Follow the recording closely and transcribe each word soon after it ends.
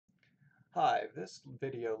Hi, this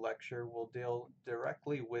video lecture will deal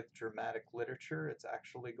directly with dramatic literature. It's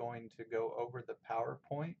actually going to go over the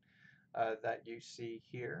PowerPoint that you see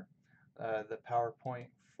here, the PowerPoint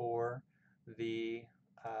for the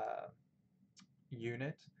uh,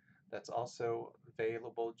 unit that's also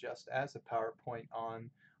available just as a PowerPoint on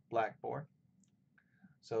Blackboard.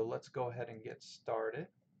 So let's go ahead and get started.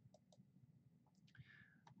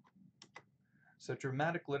 So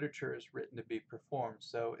dramatic literature is written to be performed,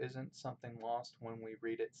 so isn't something lost when we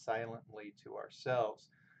read it silently to ourselves.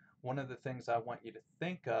 One of the things I want you to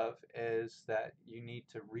think of is that you need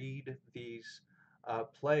to read these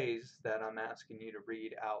plays that I'm asking you to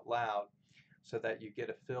read out loud so that you get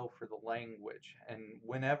a feel for the language. And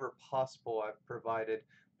whenever possible, I've provided,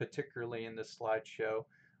 particularly in this slideshow,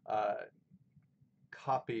 uh,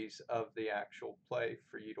 copies of the actual play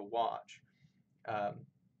for you to watch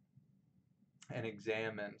and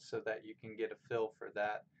examine so that you can get a feel for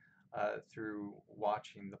that through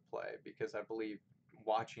watching the play, because I believe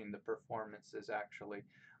watching the performance is actually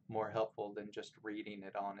more helpful than just reading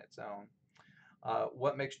it on its own.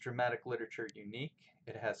 What makes dramatic literature unique?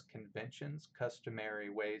 It has conventions, customary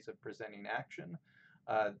ways of presenting action,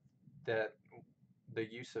 uh, that the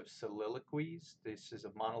use of soliloquies. This is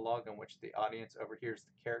a monologue in which the audience overhears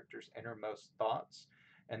the character's innermost thoughts,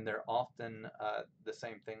 and they're often the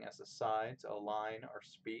same thing as asides, a line or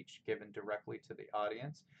speech given directly to the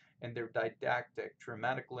audience. And they're didactic.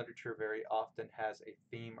 Dramatic literature very often has a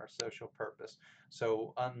theme or social purpose.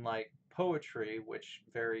 So, unlike poetry, which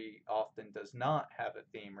very often does not have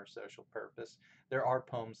a theme or social purpose, there are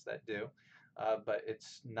poems that do. But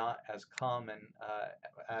it's not as common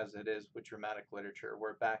as it is with dramatic literature.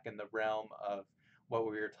 We're back in the realm of what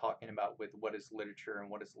we were talking about with what is literature and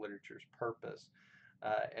what is literature's purpose.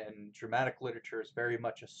 And dramatic literature is very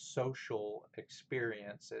much a social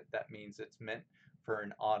experience. That means it's meant for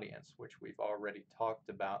an audience, which we've already talked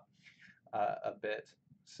about a bit.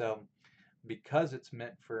 So, because it's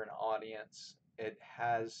meant for an audience, it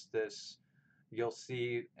has this, you'll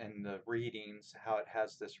see in the readings how it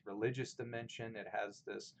has this religious dimension, it has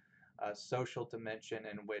this social dimension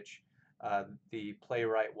in which the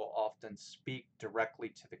playwright will often speak directly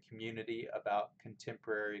to the community about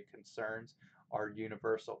contemporary concerns or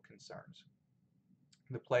universal concerns.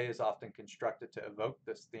 The play is often constructed to evoke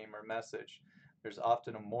this theme or message. There's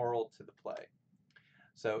often a moral to the play.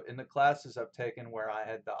 So in the classes I've taken where I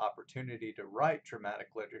had the opportunity to write dramatic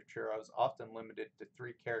literature, I was often limited to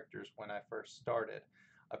three characters when I first started.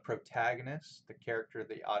 A protagonist, the character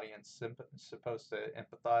the audience supposed to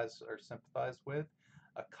empathize or sympathize with.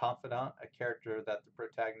 A confidant, a character that the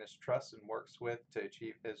protagonist trusts and works with to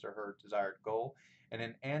achieve his or her desired goal. And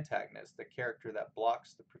an antagonist, the character that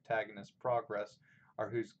blocks the protagonist's progress or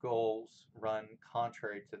whose goals run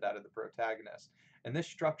contrary to that of the protagonist. And this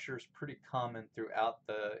structure is pretty common throughout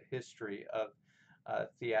the history of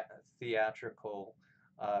theatrical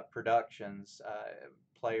productions,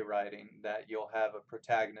 playwriting, that you'll have a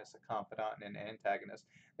protagonist, a confidant, and an antagonist.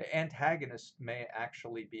 The antagonist may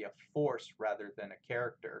actually be a force rather than a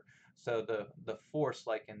character. So the force,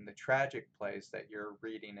 like in the tragic plays that you're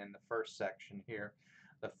reading in the first section here,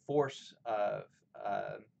 the force of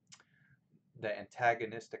the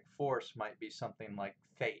antagonistic force might be something like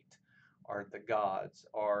fate or the gods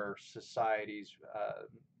or society's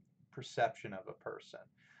perception of a person.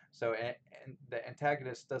 So and the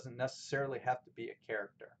antagonist doesn't necessarily have to be a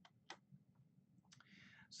character.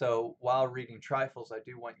 So while reading Trifles, I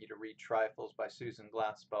do want you to read Trifles by Susan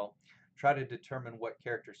Glaspell. Try to determine what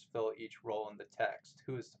characters fill each role in the text.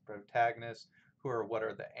 Who is the protagonist? Who or what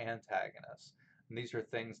are the antagonists? And these are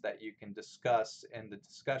things that you can discuss in the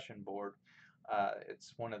discussion board.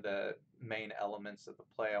 It's one of the main elements of the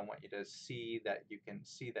play. I want you to see that you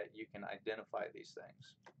can identify these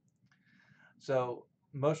things. So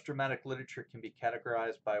most dramatic literature can be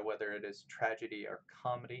categorized by whether it is tragedy or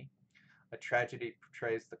comedy. A tragedy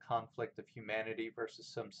portrays the conflict of humanity versus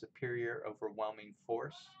some superior, overwhelming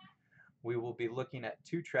force. We will be looking at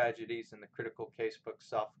two tragedies in the critical casebook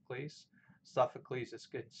Sophocles. Sophocles is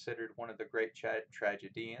considered one of the great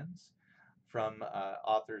tragedians from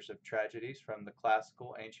authors of tragedies from the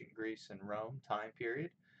classical ancient Greece and Rome time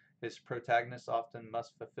period. His protagonists often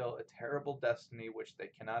must fulfill a terrible destiny which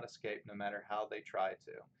they cannot escape no matter how they try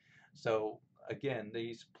to. So, again,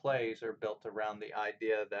 these plays are built around the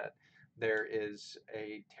idea that there is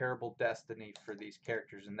a terrible destiny for these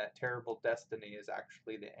characters, and that terrible destiny is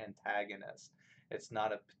actually the antagonist. It's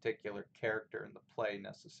not a particular character in the play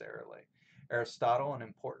necessarily. Aristotle, an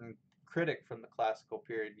important critic from the classical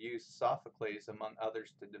period, used Sophocles, among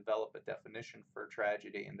others, to develop a definition for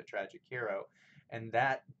tragedy and the tragic hero. And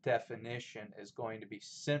that definition is going to be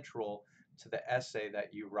central to the essay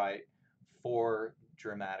that you write for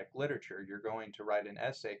dramatic literature. You're going to write an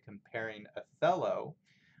essay comparing Othello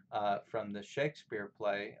from the Shakespeare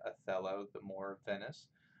play Othello, the Moor of Venice,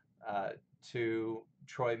 uh, to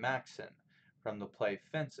Troy Maxon from the play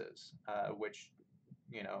Fences, which,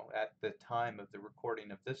 you know, at the time of the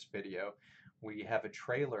recording of this video, we have a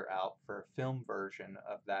trailer out for a film version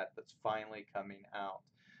of that that's finally coming out.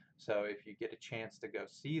 So if you get a chance to go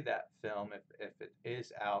see that film, if it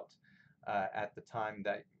is out at the time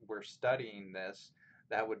that we're studying this,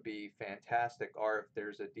 that would be fantastic. Or if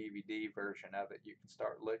there's a DVD version of it, you can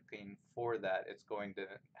start looking for that. It's going to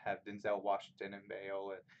have Denzel Washington and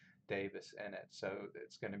Viola Davis in it. So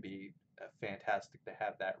it's going to be fantastic to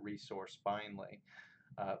have that resource finally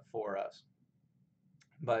for us.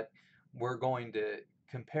 But we're going to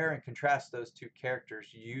compare and contrast those two characters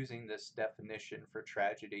using this definition for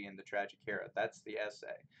tragedy and the tragic hero. That's the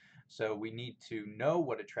essay. So we need to know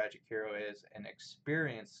what a tragic hero is and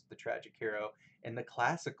experience the tragic hero in the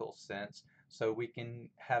classical sense so we can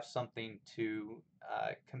have something to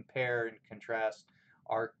compare and contrast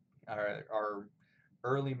our, our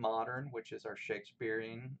early modern, which is our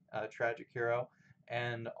Shakespearean tragic hero,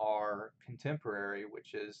 and our contemporary,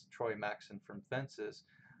 which is Troy Maxon from Fences,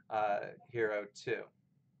 hero too.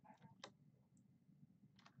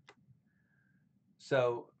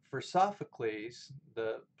 So for Sophocles,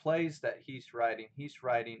 the plays that he's writing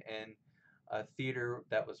in a theater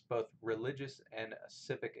that was both religious and a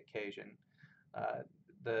civic occasion. Uh,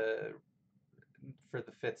 the for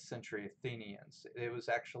the 5th century Athenians. It was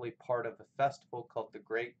actually part of a festival called the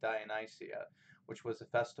Great Dionysia, which was a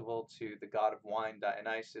festival to the god of wine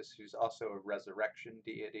Dionysus, who's also a resurrection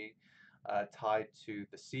deity tied to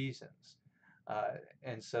the seasons.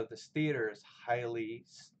 And so this theater is highly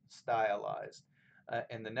stylized.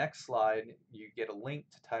 In the next slide, you get a link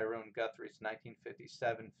to Tyrone Guthrie's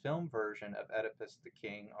 1957 film version of Oedipus the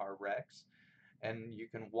King, our Rex, and you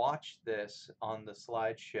can watch this on the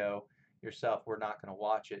slideshow yourself. We're not going to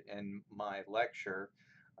watch it in my lecture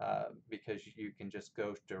because you can just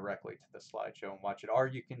go directly to the slideshow and watch it, or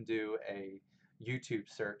you can do a YouTube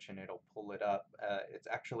search and it'll pull it up. It's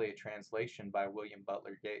actually a translation by William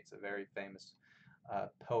Butler Yeats, a very famous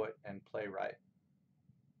poet and playwright.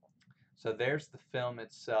 So there's the film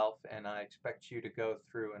itself, and I expect you to go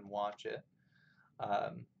through and watch it.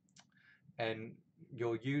 And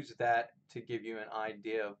you'll use that to give you an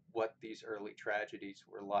idea of what these early tragedies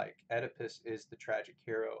were like. Oedipus is the tragic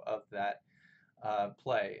hero of that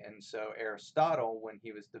play, and so Aristotle, when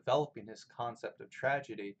he was developing his concept of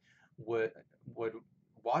tragedy, would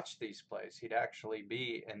watch these plays. He'd actually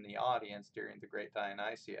be in the audience during the Great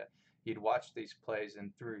Dionysia. He'd watch these plays,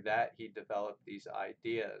 and through that, he developed these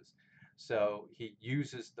ideas. So he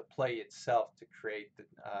uses the play itself to create the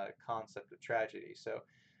concept of tragedy. So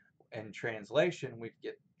in translation, we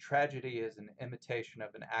get tragedy is an imitation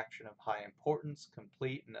of an action of high importance,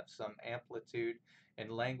 complete and of some amplitude, in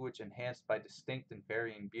language enhanced by distinct and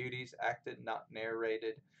varying beauties, acted, not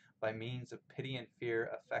narrated, by means of pity and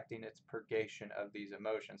fear, affecting its purgation of these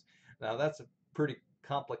emotions. Now, that's a pretty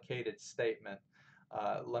complicated statement.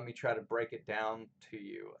 Let me try to break it down to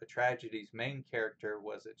you. A tragedy's main character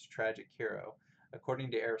was its tragic hero.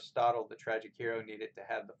 According to Aristotle, the tragic hero needed to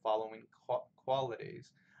have the following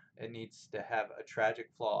qualities. It needs to have a tragic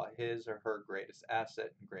flaw, his or her greatest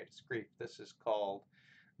asset and greatest grief. This is called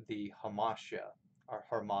the hamartia, or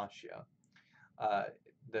harmatia. Uh,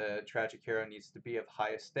 the tragic hero needs to be of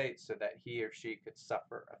high estate so that he or she could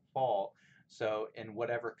suffer a fall. So in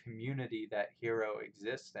whatever community that hero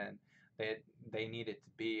exists in, they needed to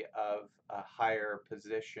be of a higher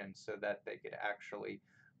position so that they could actually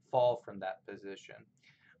fall from that position.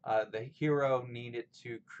 The hero needed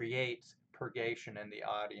to create purgation in the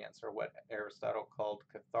audience, or what Aristotle called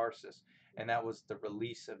catharsis, and that was the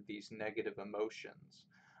release of these negative emotions.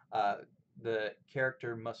 Uh, the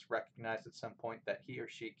character must recognize at some point that he or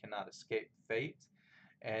she cannot escape fate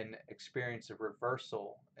and experience a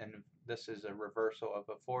reversal, and this is a reversal of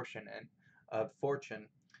fortune,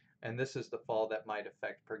 and this is the fall that might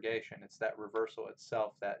affect purgation. It's that reversal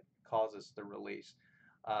itself that causes the release.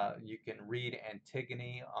 You can read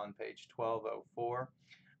Antigone on page 1204,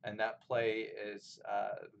 and that play is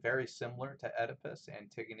very similar to Oedipus.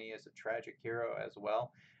 Antigone is a tragic hero as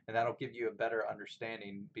well, and that'll give you a better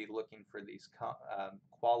understanding. Be looking for these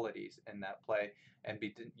qualities in that play and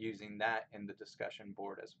be using that in the discussion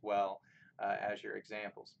board as well as your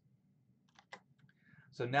examples.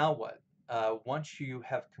 So now what? Once you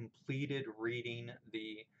have completed reading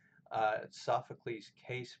the Sophocles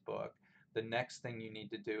casebook, the next thing you need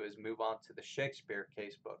to do is move on to the Shakespeare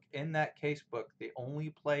casebook. In that casebook, the only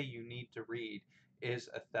play you need to read is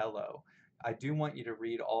Othello. I do want you to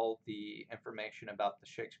read all the information about the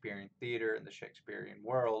Shakespearean theater and the Shakespearean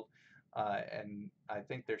world, and I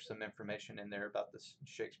think there's some information in there about the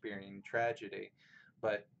Shakespearean tragedy,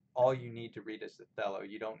 but all you need to read is Othello.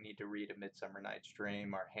 You don't need to read A Midsummer Night's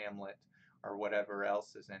Dream or Hamlet or whatever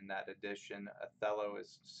else is in that edition. Othello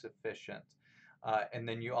is sufficient. And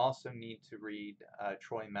then you also need to read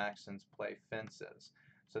Troy Maxon's play Fences.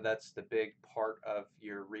 So that's the big part of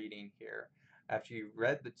your reading here. After you've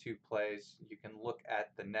read the two plays, you can look at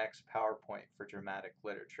the next PowerPoint for dramatic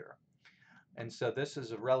literature. And so this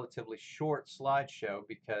is a relatively short slideshow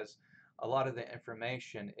because a lot of the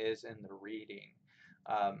information is in the reading.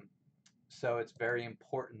 Um, so it's very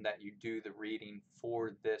important that you do the reading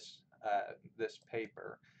for this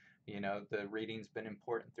paper. You know, the reading's been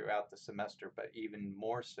important throughout the semester, but even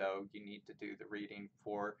more so, you need to do the reading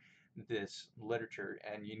for this literature,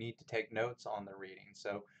 and you need to take notes on the reading.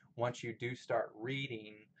 So once you do start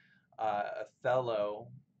reading Othello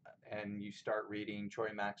and you start reading Troy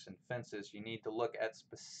Maxon Fences, you need to look at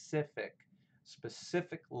specific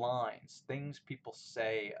lines, things people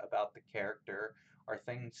say about the character, or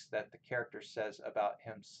things that the character says about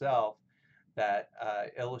himself that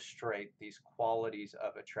illustrate these qualities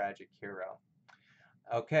of a tragic hero.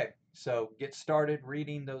 Okay, so get started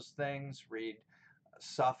reading those things. Read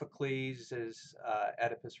Sophocles'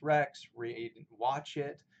 Oedipus Rex. Watch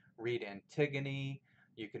it. Read Antigone.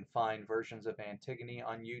 You can find versions of Antigone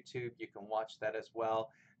on YouTube. You can watch that as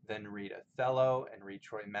well. Then read Othello and read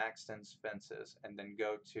Troy Maxon's Fences, and then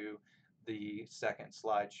go to the second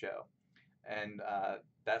slideshow. And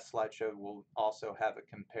that slideshow will also have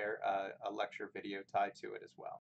a lecture video tied to it as well.